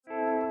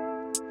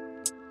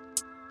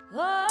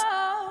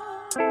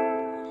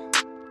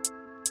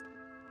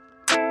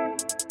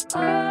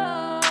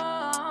Hello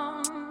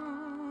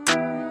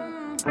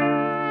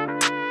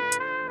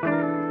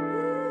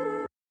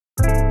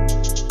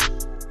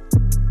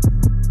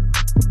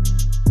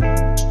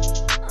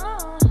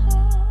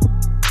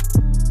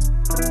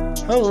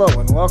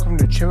and welcome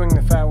to Chewing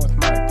the Fat with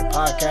Mike, the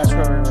podcast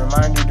where we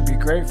remind you to be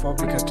grateful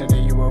because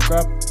today you woke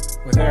up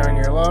with air in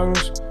your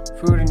lungs,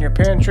 food in your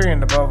pantry,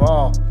 and above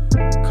all,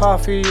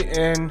 coffee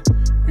in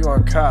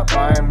your cup.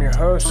 I am your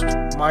host,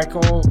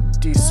 Michael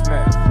D.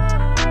 Smith.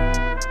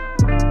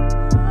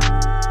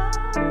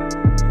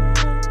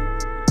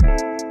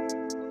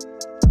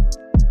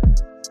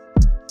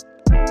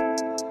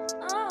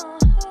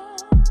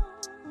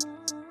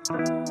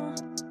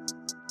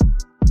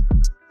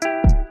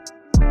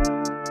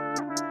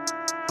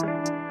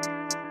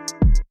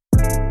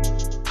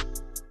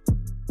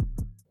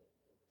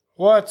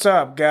 What's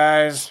up,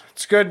 guys?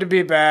 It's good to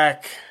be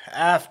back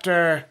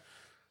after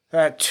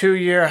that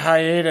 2-year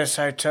hiatus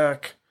I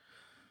took.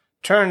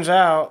 Turns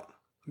out,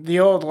 the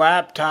old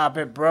laptop,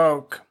 it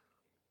broke.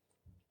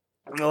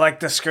 Like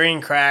the screen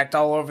cracked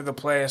all over the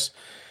place.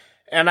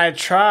 And I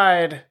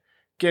tried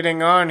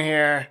getting on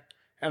here,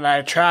 and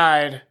I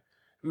tried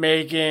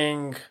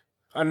making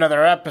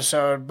another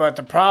episode, but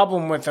the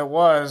problem with it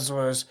was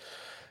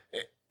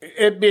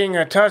it being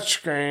a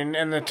touchscreen,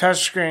 and the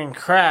touchscreen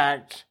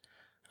cracked.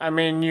 I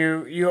mean,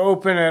 you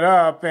open it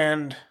up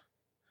and,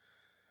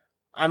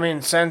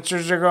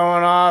 sensors are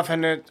going off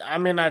and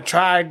I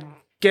tried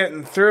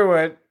getting through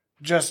it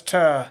just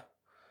to,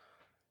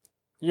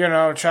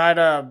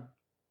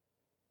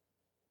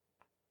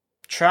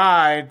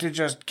 try to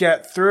just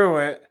get through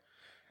it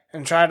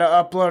and try to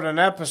upload an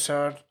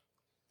episode.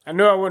 I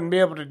knew I wouldn't be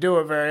able to do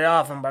it very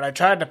often, but I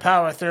tried to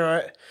power through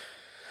it.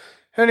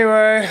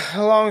 Anyway,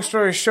 long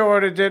story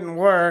short, it didn't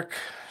work.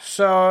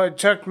 So it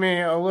took me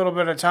a little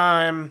bit of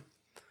time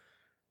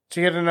to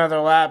get another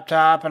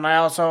laptop, and I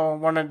also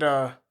wanted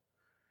to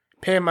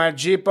pay my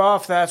Jeep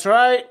off. That's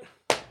right.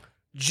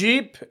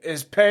 Jeep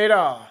is paid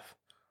off.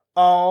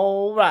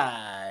 All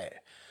right.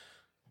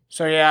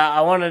 So yeah,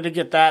 I wanted to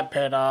get that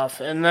paid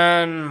off. And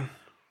then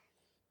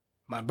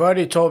my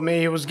buddy told me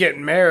he was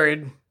getting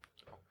married.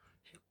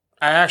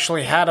 I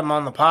actually had him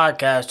on the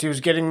podcast. He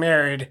was getting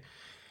married.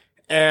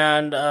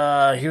 And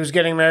he was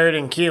getting married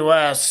in Key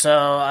West,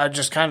 so I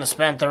just kind of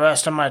spent the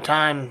rest of my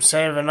time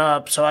saving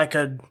up so I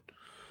could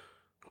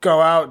go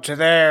out to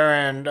there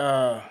and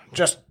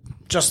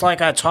just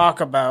like I talk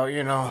about,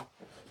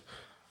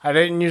 I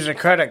didn't use a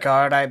credit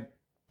card. I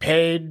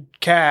paid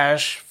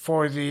cash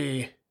for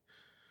the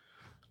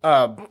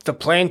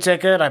plane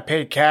ticket. I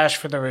paid cash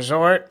for the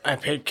resort. I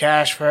paid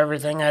cash for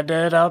everything I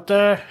did out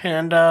there,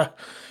 and it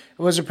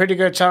was a pretty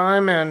good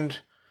time. And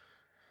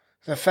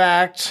the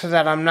fact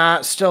that I'm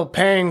not still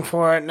paying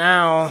for it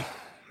now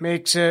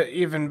makes it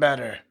even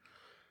better.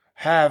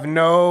 Have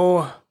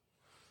no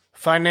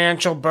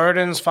financial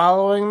burdens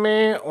following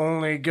me,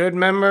 only good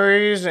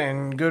memories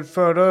and good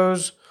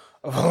photos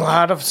of a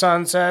lot of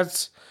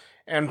sunsets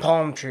and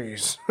palm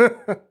trees.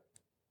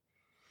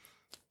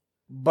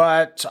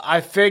 But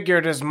I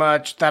figured as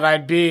much that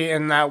I'd be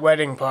in that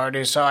wedding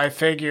party, so I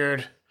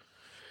figured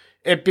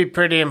it'd be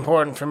pretty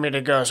important for me to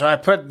go. So I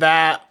put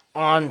that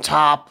on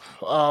top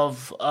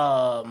of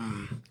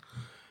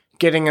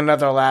getting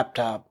another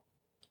laptop.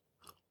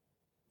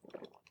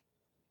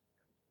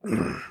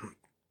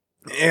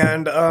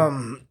 And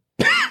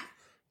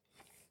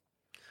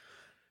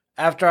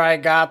after I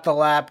got the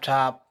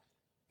laptop,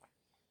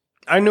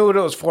 I knew what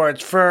it was for.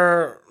 It's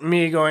for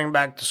me going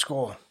back to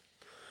school.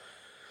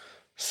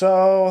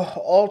 So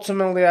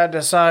ultimately I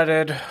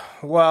decided,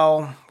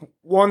 well,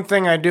 one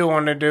thing I do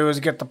want to do is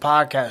get the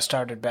podcast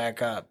started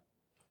back up.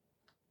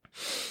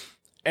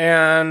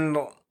 And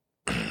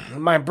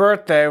my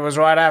birthday was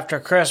right after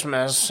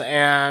Christmas,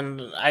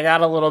 and I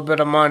got a little bit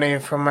of money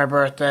for my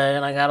birthday,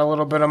 and I got a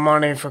little bit of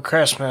money for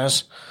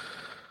Christmas.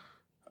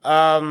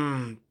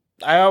 I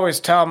always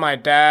tell my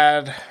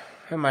dad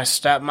and my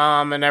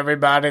stepmom and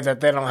everybody that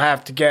they don't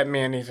have to get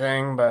me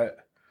anything, but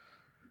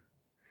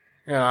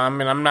I'm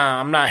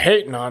not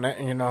hating on it,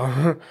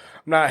 I'm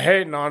not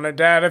hating on it,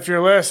 Dad, if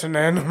you're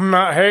listening. I'm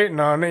not hating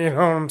on it, you know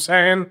what I'm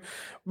saying?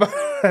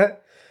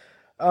 But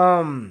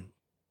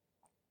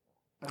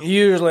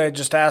usually I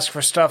just ask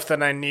for stuff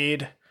that I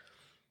need,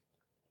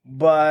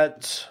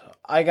 but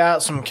I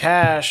got some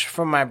cash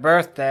for my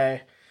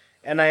birthday,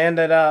 and I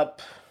ended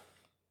up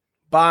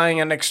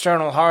buying an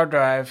external hard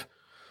drive,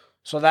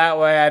 so that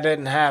way I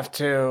didn't have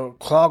to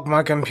clog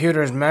my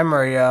computer's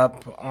memory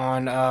up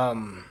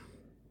on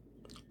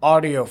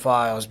audio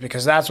files,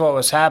 because that's what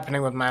was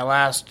happening with my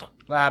last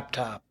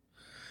laptop.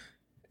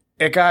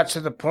 It got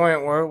to the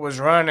point where it was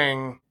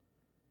running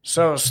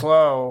so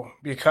slow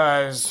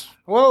because,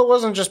 well, it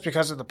wasn't just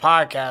because of the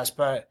podcast,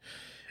 but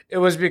it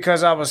was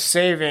because I was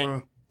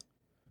saving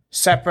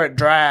separate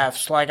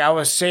drafts. Like I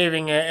was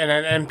saving it in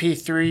an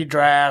MP3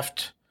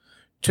 draft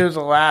to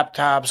the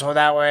laptop so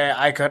that way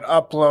I could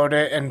upload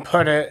it and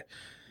put it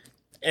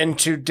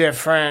into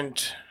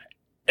different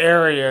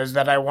areas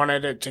that I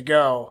wanted it to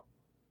go,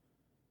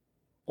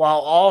 while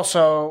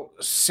also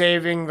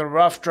saving the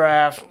rough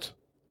draft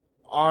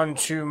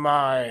onto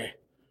my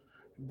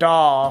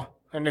DAW.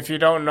 And if you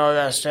don't know,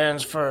 that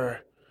stands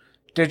for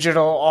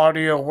Digital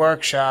Audio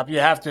Workshop. You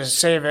have to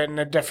save it in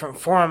a different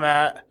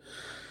format.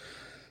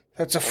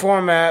 That's a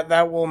format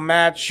that will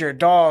match your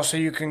DAW so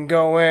you can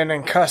go in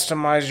and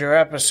customize your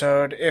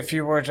episode if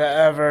you were to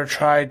ever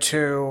try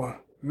to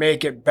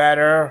make it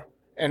better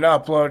and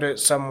upload it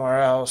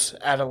somewhere else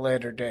at a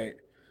later date.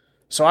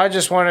 So I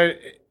just wanted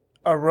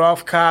a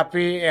rough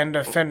copy and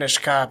a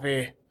finished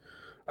copy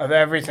of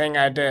everything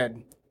I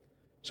did.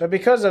 So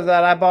because of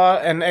that, I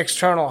bought an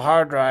external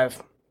hard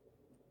drive.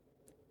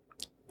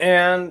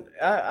 And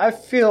I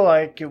feel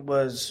like it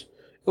was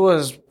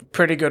a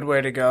pretty good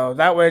way to go.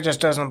 That way it just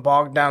doesn't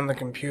bog down the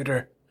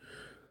computer.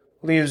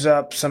 Leaves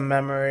up some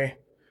memory.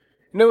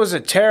 And it was a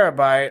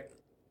terabyte.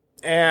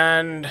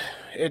 And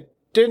it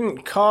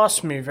didn't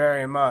cost me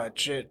very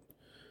much. It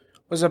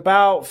was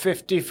about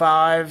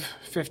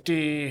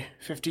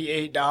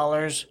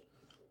 $58.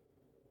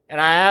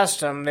 And I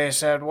asked them, they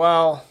said,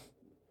 well,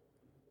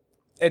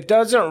 it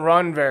doesn't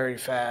run very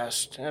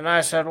fast. And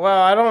I said,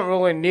 well, I don't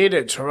really need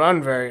it to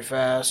run very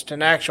fast.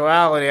 In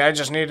actuality, I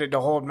just need it to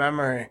hold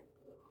memory.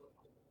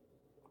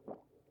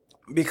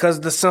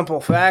 Because the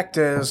simple fact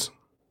is,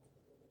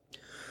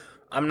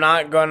 I'm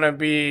not going to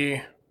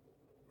be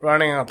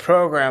running a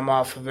program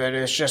off of it.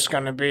 It's just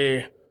going to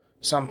be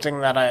something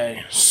that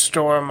I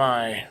store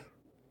my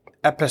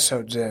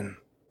episodes in.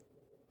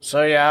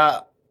 So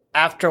yeah,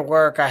 after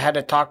work, I had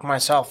to talk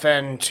myself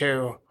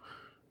into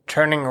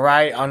turning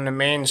right on the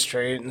main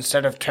street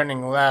instead of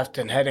turning left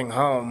and heading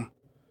home.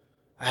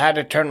 I had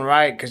to turn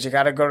right because you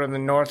got to go to the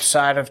north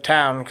side of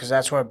town because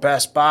that's where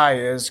Best Buy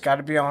is. Got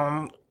to be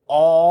on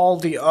all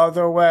the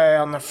other way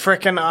on the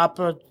frickin'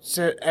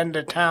 opposite end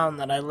of town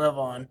that I live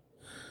on.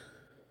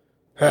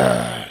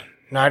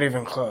 Not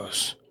even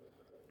close.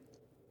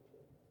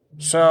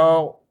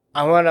 So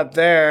I went up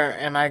there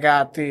and I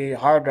got the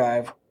hard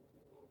drive.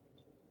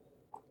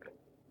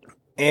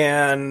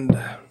 And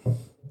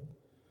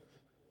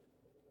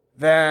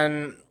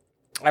then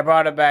I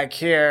brought it back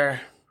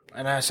here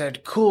and I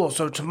said, cool,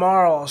 so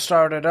tomorrow I'll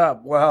start it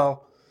up.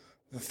 Well,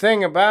 the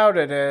thing about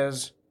it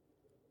is,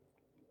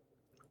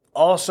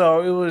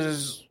 also, it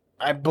was,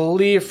 I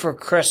believe, for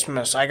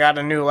Christmas, I got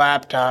a new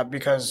laptop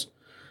because,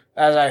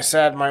 as I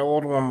said, my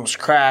old one was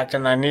cracked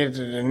and I needed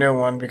a new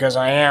one because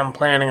I am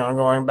planning on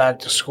going back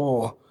to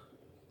school.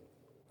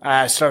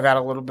 I still got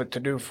a little bit to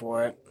do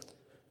for it.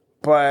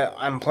 But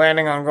I'm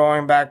planning on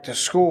going back to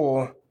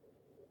school,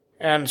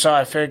 and so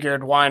I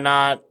figured, why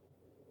not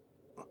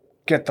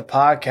get the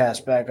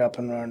podcast back up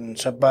and running?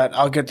 So, but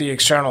I'll get the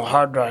external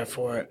hard drive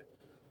for it.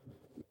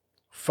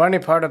 Funny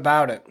part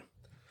about it,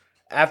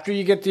 after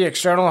you get the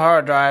external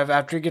hard drive,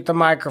 after you get the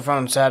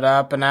microphone set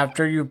up, and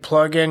after you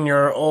plug in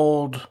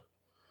after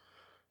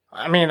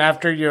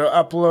you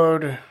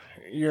upload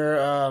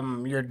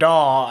your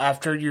DAW,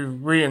 after you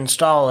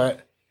reinstall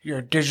it,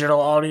 your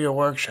Digital Audio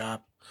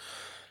Workshop,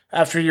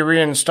 after you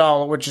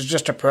reinstall it, which is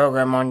just a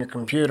program on your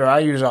computer. I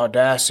use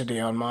Audacity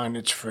on mine.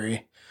 It's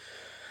free.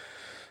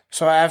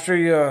 So after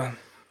you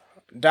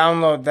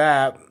download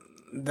that,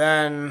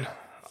 then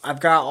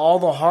I've got all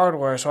the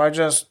hardware. So I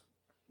just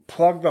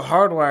plug the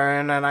hardware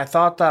in, and I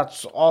thought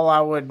that's all I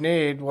would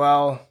need.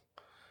 Well,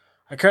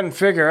 I couldn't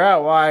figure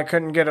out why I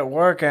couldn't get it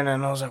working.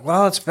 And I was like,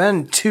 well, it's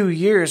been 2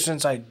 years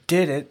since I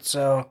did it.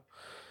 So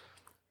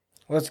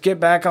let's get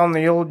back on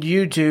the old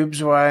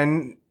YouTubes where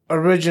I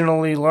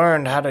originally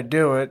learned how to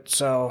do it.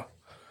 So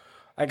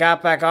I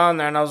got back on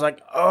there and I was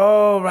like,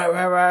 oh,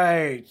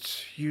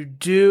 right. You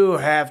do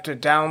have to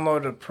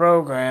download a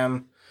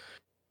program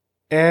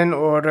in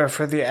order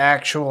for the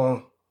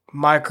actual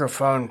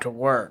microphone to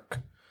work.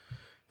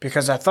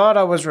 Because I thought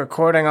I was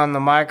recording on the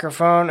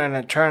microphone, and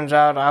it turns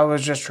out I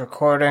was just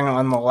recording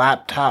on the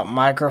laptop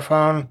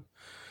microphone.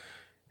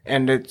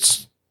 And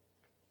its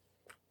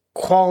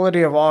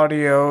quality of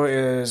audio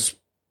is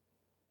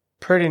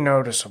pretty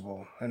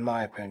noticeable, in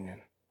my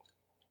opinion.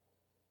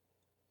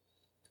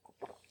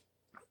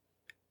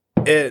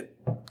 It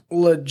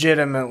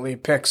legitimately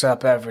picks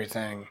up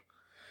everything.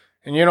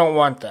 And you don't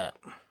want that.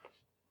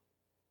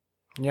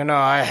 You know,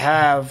 I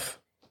have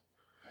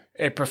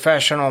a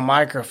professional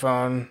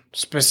microphone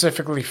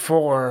specifically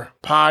for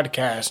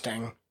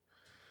podcasting.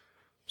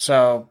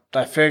 So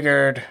I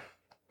figured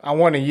I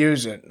want to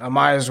use it. I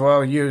might as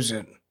well use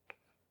it.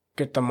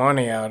 Get the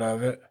money out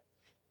of it.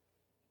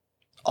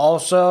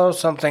 Also,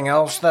 something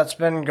else that's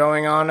been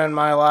going on in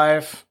my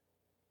life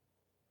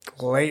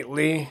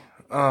lately.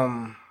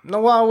 I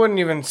wouldn't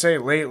even say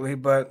lately,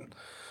 but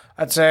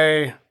I'd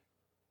say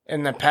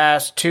in the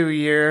past 2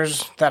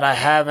 years that I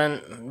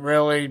haven't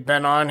really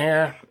been on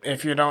here,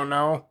 if you don't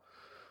know.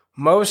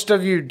 Most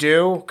of you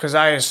do, because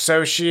I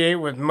associate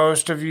with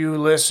most of you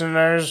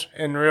listeners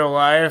in real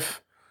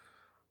life.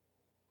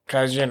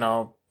 Because,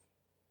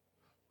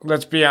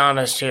 let's be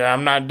honest here.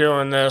 I'm not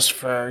doing this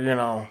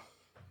for,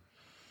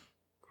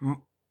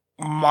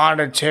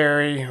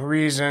 monetary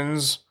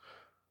reasons.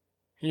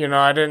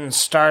 I didn't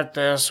start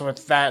this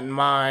with that in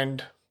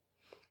mind.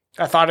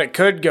 I thought it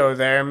could go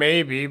there,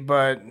 maybe,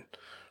 but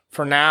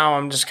for now,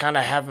 I'm just kind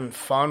of having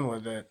fun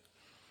with it.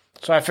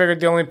 So I figured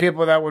the only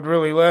people that would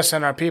really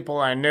listen are people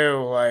I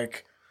knew,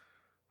 like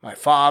my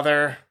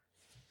father.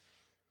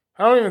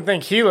 I don't even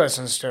think he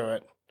listens to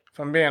it, if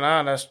I'm being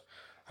honest.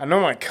 I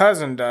know my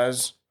cousin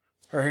does,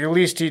 or at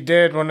least he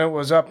did when it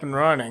was up and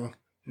running,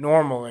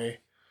 normally.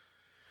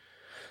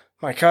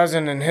 My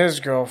cousin and his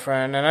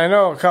girlfriend, and I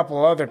know a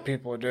couple other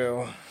people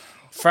do,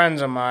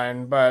 friends of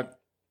mine, but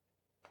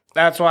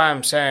that's why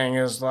I'm saying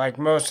is like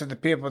most of the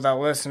people that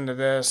listen to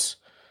this,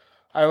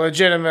 I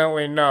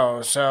legitimately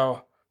know.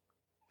 So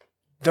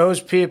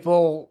those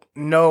people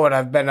know what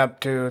I've been up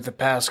to the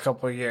past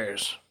couple of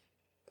years.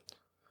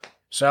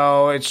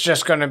 So it's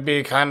just going to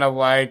be kind of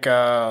like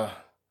a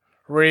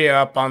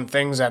re-up on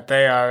things that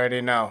they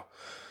already know.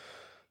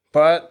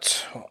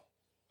 But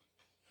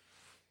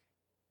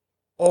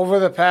over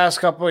the past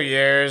couple of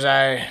years,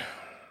 I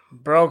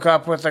broke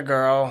up with a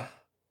girl.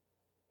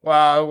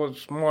 Well, it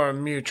was more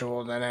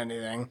mutual than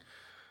anything.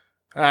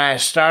 And I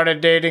started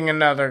dating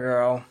another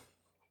girl.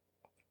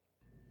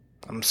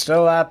 I'm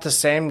still at the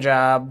same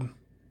job.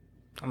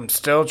 I'm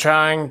still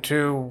trying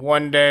to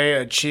one day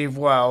achieve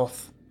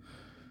wealth.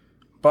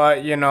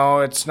 But, you know,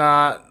 it's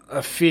not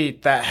a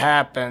feat that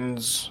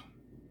happens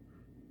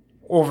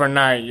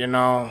overnight, you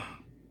know.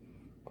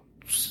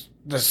 It's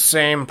the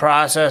same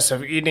process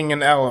of eating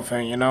an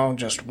elephant, you know,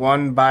 just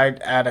one bite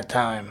at a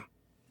time.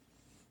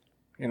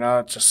 You know,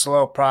 it's a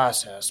slow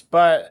process.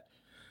 But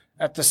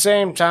at the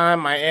same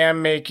time, I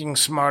am making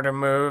smarter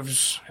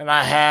moves, and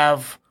I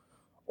have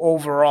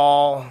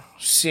overall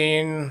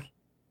seen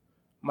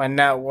my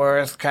net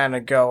worth kind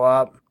of go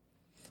up.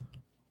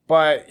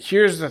 But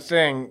here's the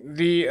thing.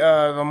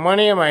 The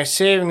money in my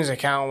savings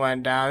account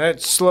went down.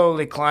 It's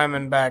slowly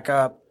climbing back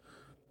up.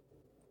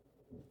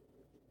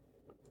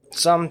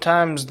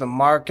 Sometimes the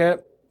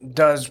market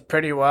does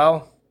pretty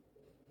well,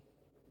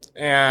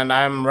 and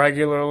I'm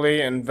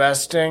regularly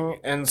investing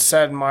in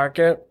said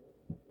market.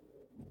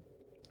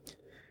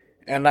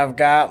 And I've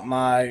got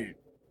my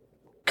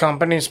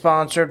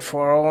company-sponsored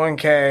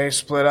 401k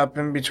split up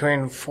in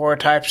between 4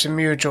 types of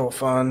mutual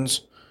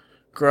funds.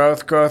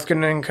 Growth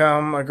and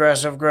income,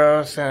 aggressive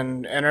growth,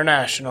 and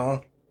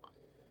international.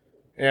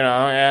 You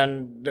know,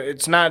 and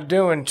it's not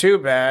doing too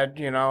bad,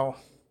 you know.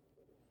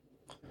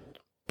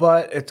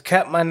 But it's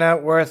kept my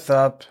net worth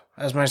up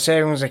as my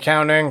savings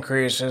account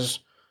increases.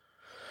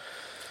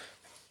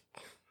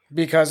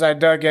 Because I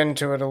dug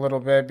into it a little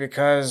bit,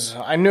 because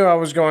I knew I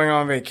was going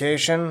on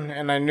vacation,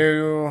 and I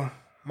knew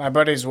my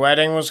buddy's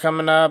wedding was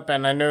coming up,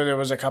 and I knew there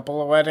was a couple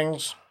of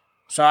weddings.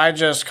 So I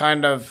just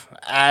kind of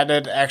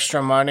added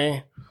extra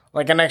money,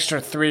 like an extra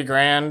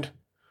 $3,000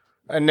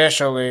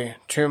 initially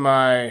to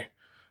my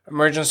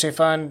emergency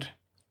fund.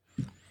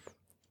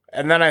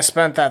 And then I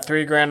spent that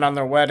 $3,000 on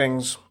their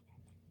weddings,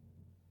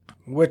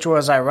 which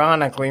was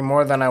ironically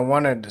more than I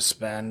wanted to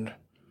spend.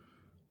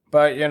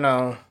 But, you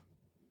know,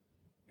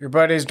 your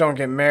buddies don't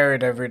get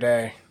married every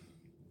day.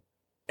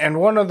 And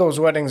one of those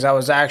weddings I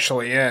was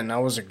actually in, I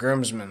was a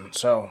groomsman,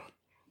 so,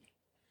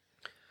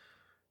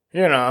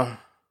 you know,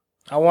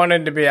 I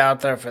wanted to be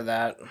out there for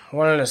that. I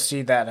wanted to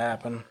see that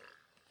happen.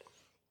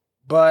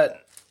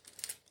 But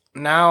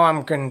now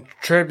I'm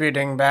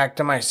contributing back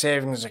to my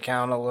savings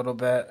account a little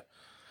bit.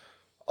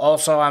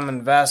 Also, I'm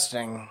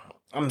investing.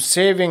 I'm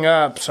saving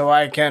up so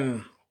I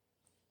can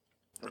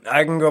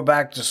go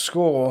back to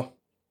school.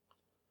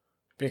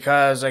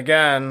 Because,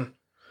 again,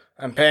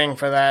 I'm paying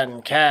for that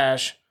in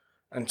cash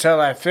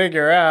until I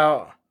figure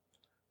out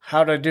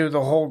how to do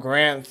the whole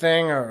grant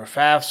thing or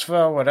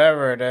FAFSA,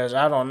 whatever it is.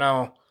 I don't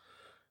know.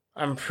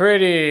 I'm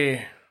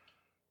pretty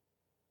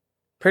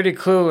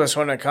clueless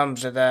when it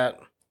comes to that.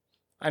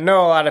 I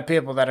know a lot of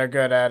people that are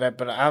good at it,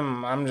 but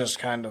I'm just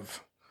kind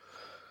of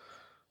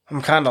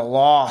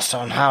lost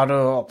on how to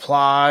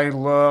apply,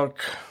 look,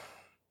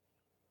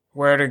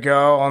 where to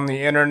go on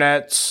the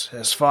internet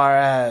as far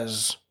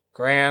as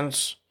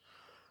grants,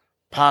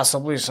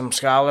 possibly some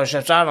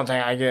scholarships. I don't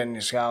think I get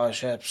any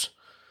scholarships.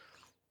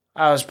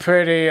 I was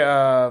pretty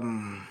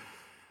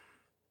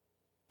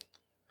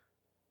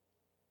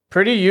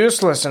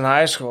useless in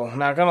high school,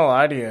 not gonna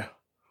lie to you.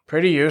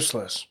 Pretty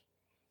useless.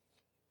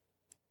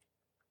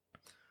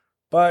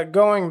 But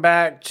going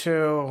back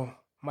to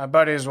my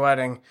buddy's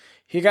wedding,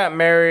 he got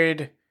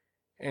married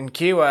in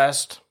Key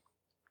West,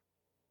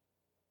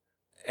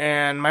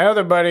 and my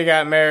other buddy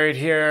got married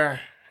here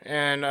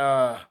in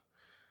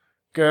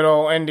good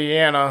old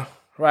Indiana,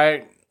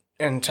 right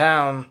in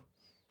town.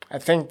 I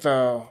think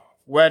the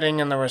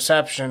wedding and the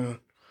reception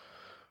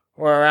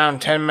were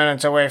around 10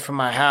 minutes away from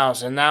my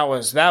house, and that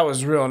was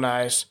real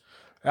nice.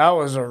 That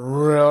was a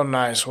real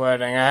nice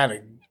wedding. I had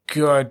a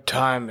good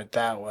time at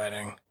that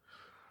wedding.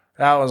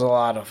 That was a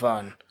lot of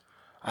fun.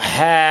 I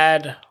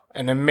had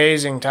an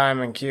amazing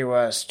time in Key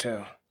West,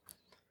 too.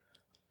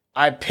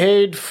 I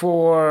paid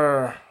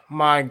for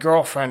my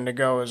girlfriend to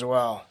go as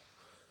well.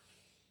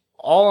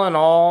 All in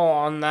all,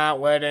 on that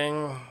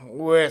wedding,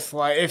 with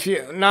like, if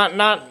you, I'm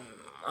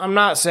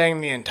not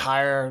saying the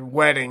entire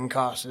wedding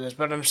cost of this,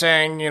 but I'm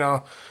saying, you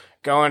know,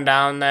 going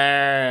down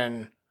there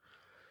and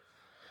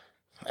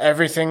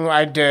everything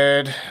I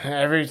did,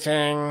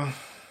 everything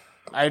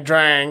I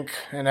drank,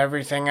 and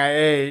everything I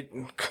ate,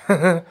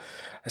 I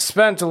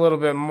spent a little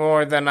bit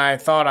more than I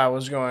thought I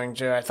was going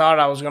to. I thought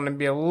I was going to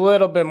be a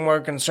little bit more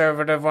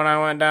conservative when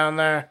I went down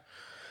there.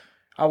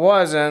 I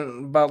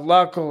wasn't, but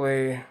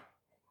luckily,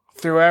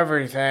 through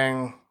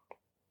everything,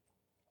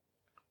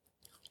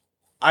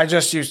 I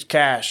just used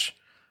cash.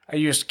 I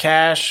used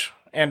cash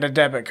and a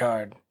debit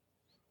card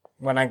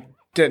when I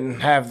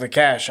didn't have the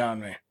cash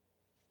on me.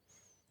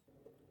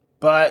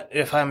 But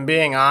if I'm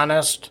being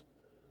honest,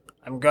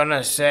 I'm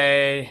gonna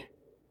say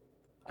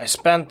I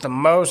spent the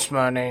most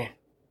money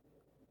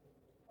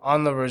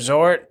on the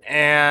resort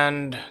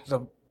and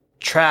the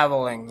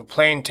traveling, the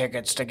plane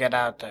tickets to get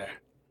out there.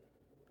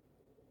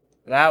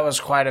 That was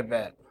quite a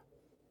bit.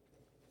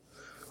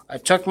 I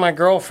took my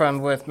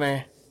girlfriend with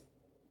me,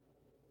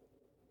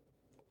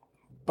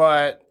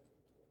 but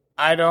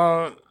I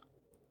don't...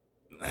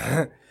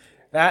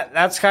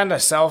 that's kind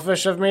of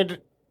selfish of me.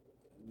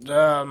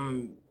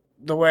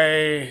 The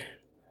way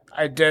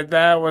I did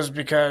that was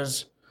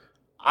because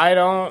I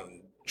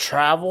don't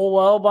travel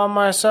well by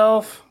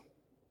myself.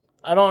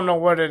 I don't know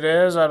what it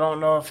is. I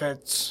don't know if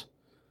it's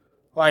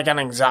like an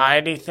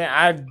anxiety thing.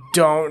 I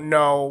don't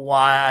know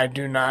why I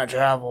do not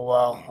travel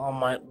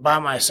well by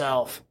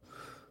myself.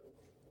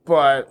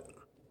 But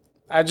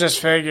I just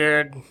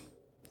figured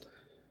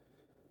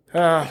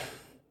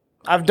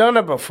I've done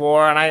it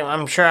before, and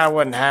I'm sure I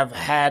wouldn't have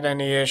had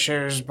any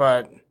issues,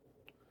 but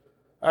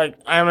I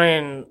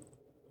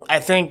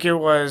think it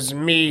was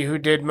me who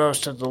did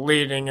most of the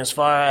leading as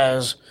far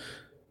as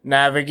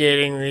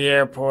navigating the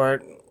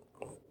airport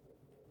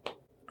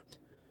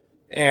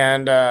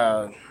and,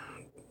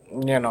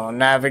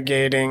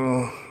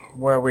 navigating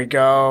where we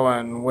go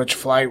and which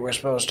flight we're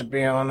supposed to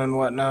be on and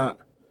whatnot.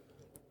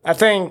 I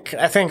think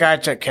I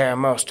took care of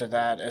most of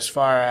that as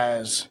far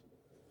as,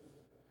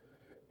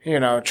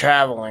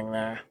 traveling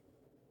there.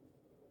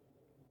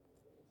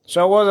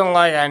 So it wasn't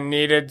like I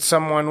needed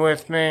someone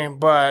with me,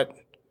 but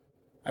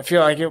I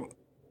feel like it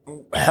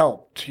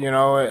helped,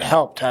 it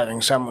helped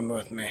having someone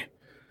with me.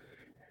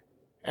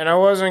 And I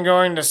wasn't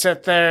going to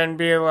sit there and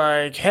be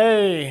like,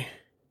 hey,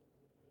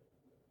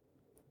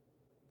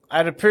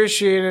 I'd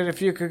appreciate it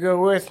if you could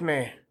go with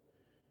me.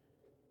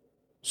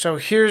 So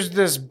here's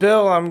this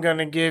bill I'm going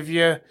to give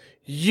you.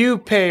 You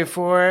pay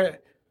for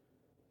it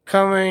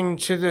coming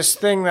to this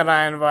thing that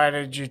I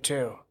invited you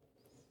to.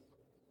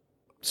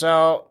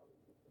 So,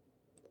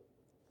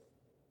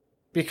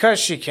 because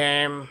she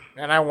came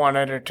and I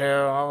wanted her to,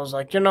 I was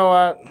like, you know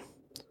what?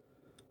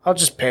 I'll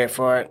just pay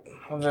for it.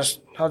 I'll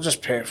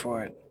just pay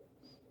for it.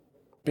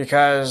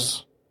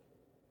 Because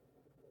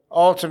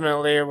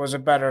ultimately it was a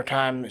better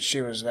time that she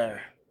was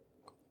there.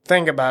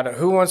 Think about it.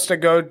 Who wants to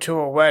go to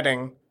a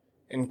wedding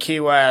in Key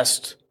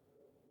West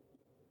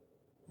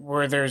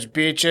where there's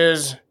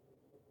beaches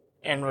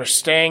and we're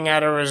staying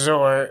at a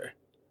resort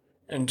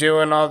and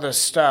doing all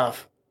this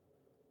stuff?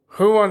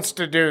 Who wants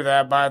to do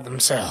that by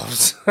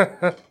themselves?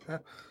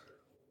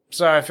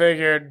 So I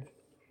figured,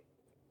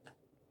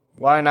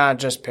 why not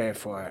just pay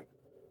for it?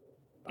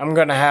 I'm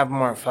going to have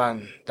more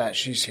fun that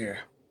she's here.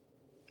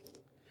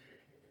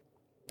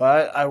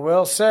 But I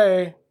will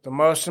say, the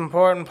most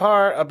important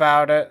part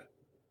about it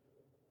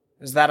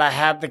is that I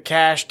had the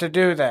cash to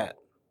do that.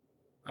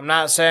 I'm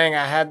not saying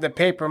I had the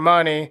paper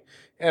money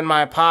in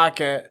my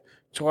pocket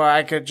to where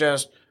I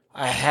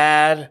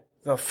had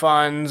the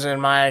funds in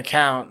my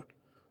account.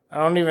 I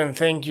don't even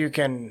think you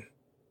can...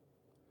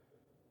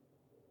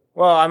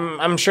 Well,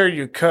 I'm sure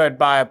you could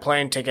buy a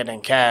plane ticket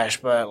in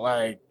cash, but,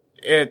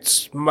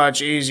 it's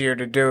much easier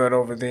to do it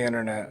over the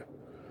internet.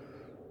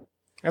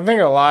 I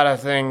think a lot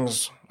of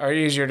things are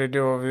easier to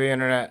do over the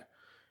internet.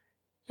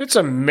 It's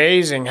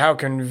amazing how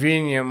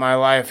convenient my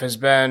life has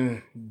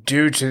been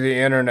due to the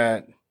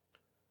internet.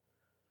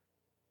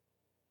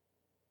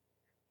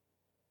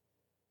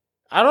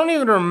 I don't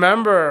even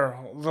remember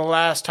the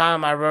last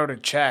time I wrote a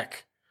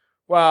check.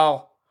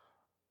 Well,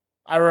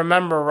 I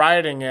remember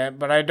writing it,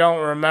 but I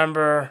don't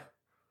remember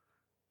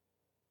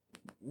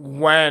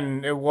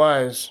when it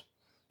was.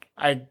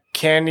 I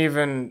can't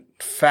even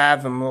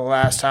fathom the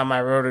last time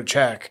I wrote a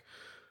check.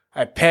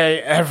 I pay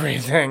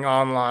everything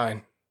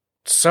online.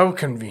 So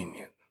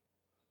convenient.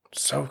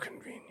 So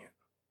convenient.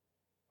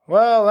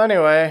 Well,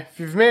 anyway, if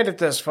you've made it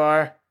this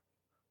far,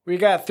 we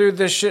got through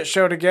this shit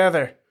show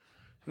together.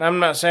 And I'm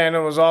not saying it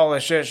was all a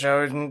shit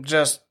show. I'm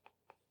just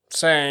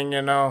saying,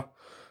 the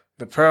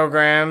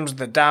programs,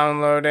 the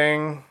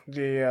downloading,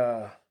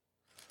 the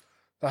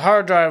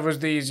hard drive was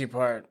the easy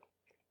part.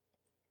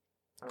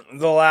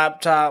 The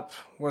laptop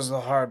was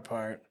the hard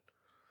part.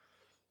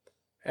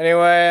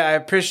 Anyway, I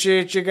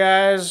appreciate you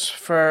guys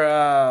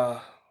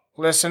for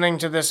listening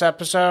to this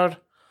episode.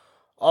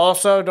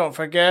 Also, don't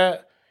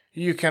forget,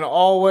 you can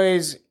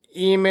always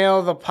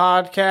email the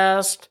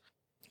podcast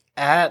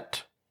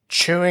at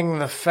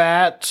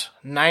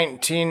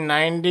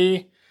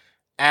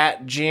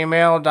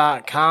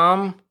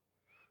chewingthefat1990@gmail.com.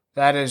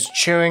 That is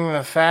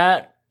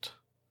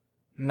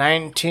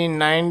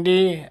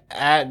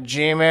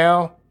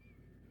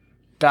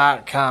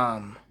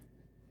chewingthefat1990@gmail.com.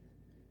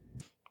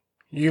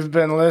 You've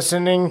been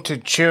listening to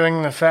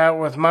Chewing the Fat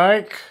with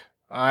Mike.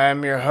 I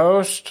am your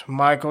host,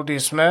 Michael D.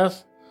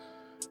 Smith.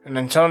 And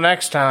until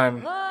next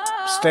time,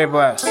 stay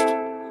blessed.